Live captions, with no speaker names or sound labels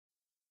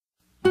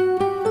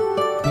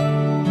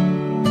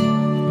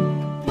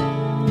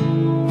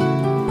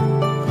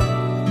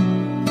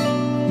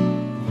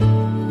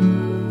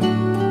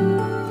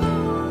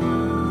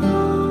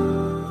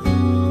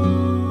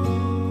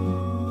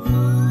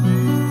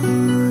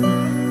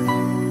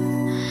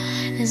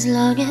As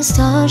long as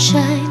stars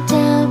shine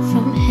down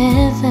from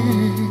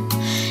heaven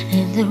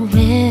and the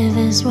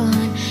rivers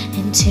run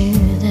into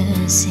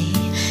the sea,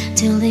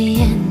 till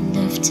the end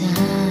of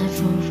time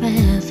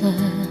forever,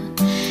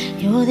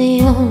 you're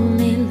the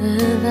only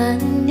love I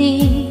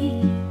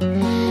need.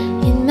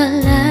 In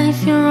my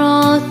life you're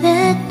all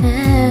that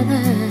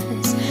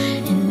matters.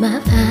 In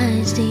my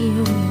eyes the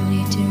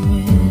only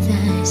truth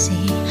I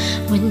see.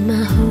 When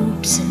my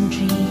hopes and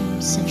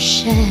dreams have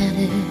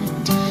shattered,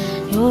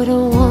 you're the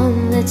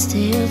one that's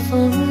there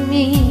for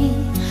me.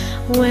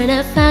 When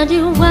I found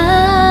you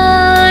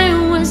I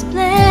was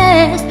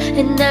blessed,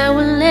 and I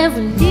will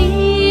never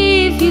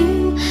leave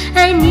you.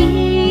 I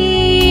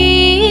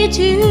need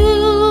you.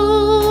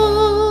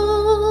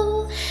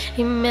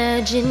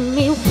 Imagine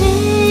me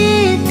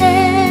without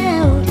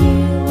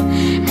you,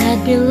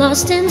 I'd be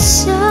lost and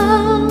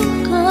so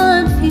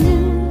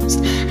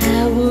confused.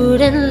 I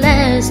wouldn't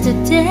last a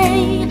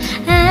day,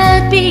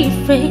 I'd be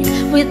afraid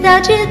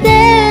without you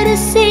there to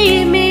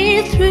see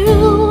me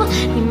through.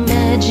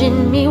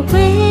 Imagine me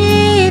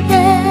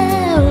without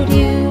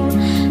you,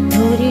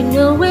 Lord, you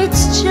know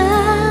it's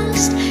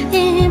just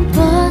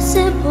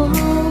impossible.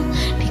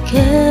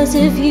 Because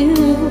of you,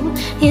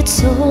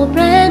 it's all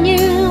brand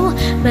new.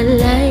 My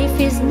life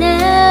is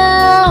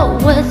now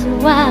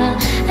worthwhile.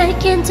 I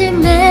can't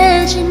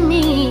imagine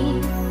me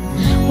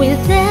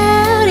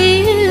without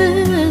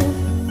you.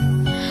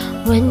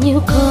 When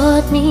you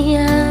caught me,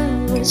 I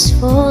was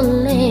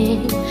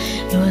falling.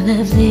 Your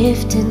love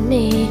lifted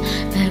me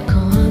back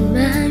on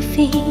my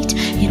feet.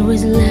 It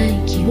was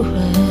like you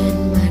heard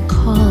my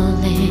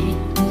calling,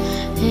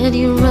 and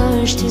you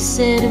rushed to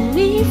set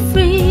me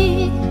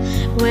free.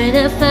 When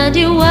I found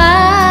you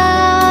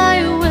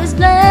I was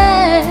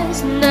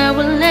blessed, and I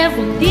will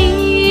never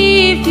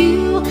leave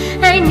you.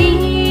 I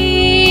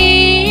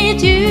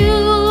need you.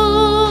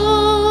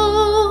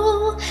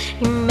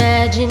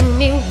 Imagine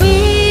me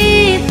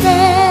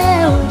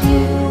without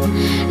you,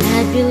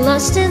 I'd be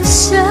lost and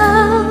so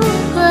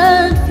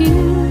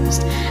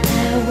confused. I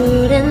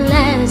wouldn't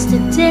last a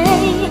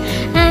day,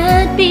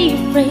 I'd be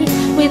afraid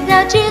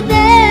without you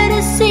there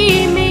to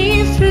see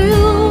me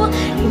through.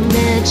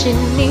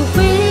 Imagine me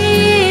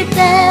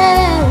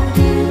without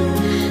you,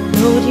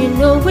 Lord, you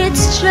know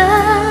it's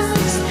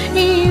just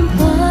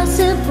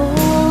impossible.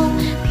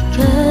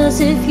 Because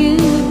of you,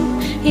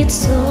 it's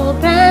so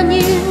brand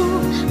new.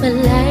 My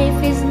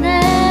life is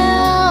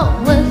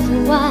now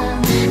worthwhile.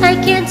 I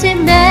can't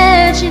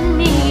imagine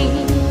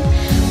me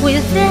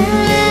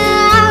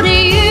without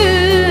you.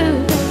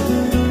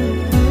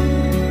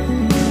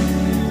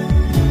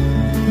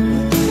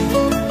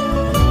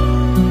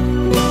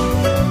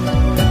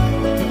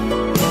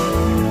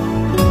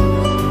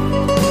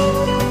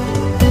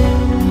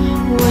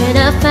 When I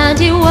found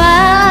you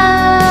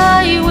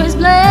I was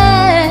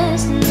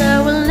blessed, and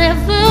I will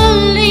never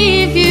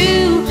leave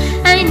you.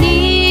 I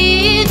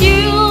need you.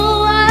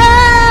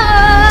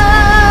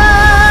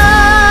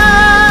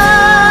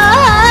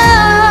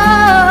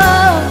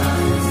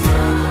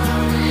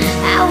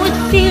 I would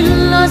feel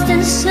lost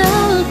and so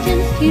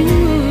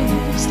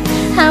confused.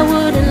 I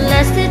wouldn't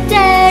last a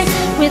day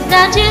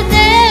without you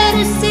there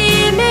to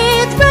see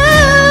me through.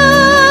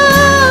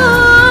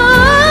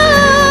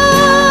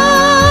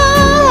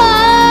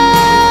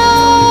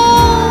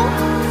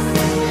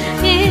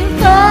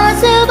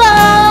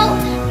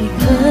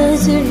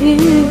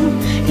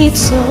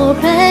 It's so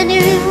brand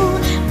new.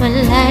 My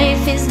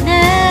life is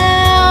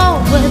now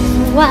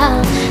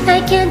worthwhile.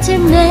 I can't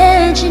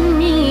imagine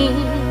me.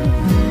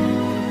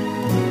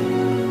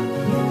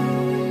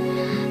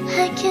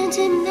 I can't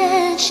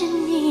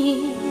imagine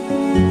me.